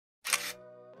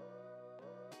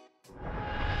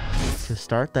To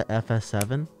start the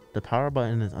FS7, the power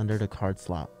button is under the card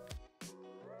slot.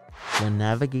 When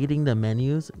navigating the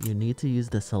menus, you need to use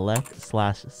the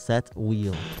select/set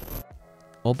wheel.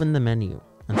 Open the menu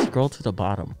and scroll to the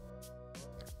bottom.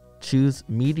 Choose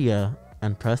Media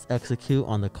and press Execute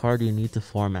on the card you need to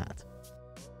format.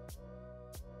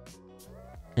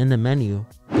 In the menu,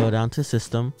 go down to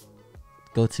System,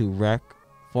 go to Rec,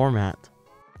 Format,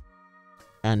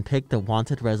 and pick the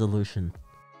wanted resolution.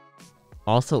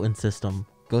 Also in System,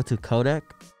 go to Codec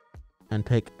and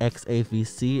pick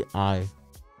XAVC-I.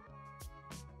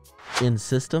 In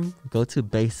System, go to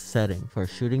Base Setting. For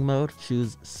shooting mode,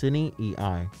 choose Cine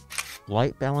EI.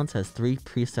 White balance has 3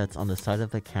 presets on the side of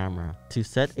the camera. To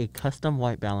set a custom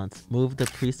white balance, move the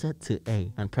preset to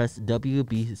A and press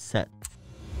WB Set.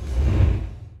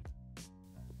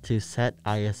 To set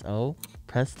ISO,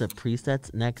 press the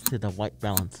presets next to the white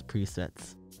balance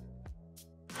presets.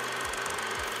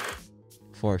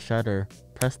 For shutter,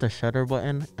 press the shutter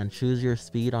button and choose your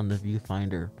speed on the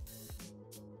viewfinder.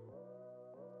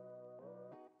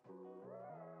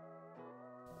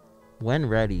 When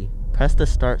ready, press the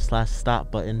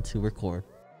start/stop button to record.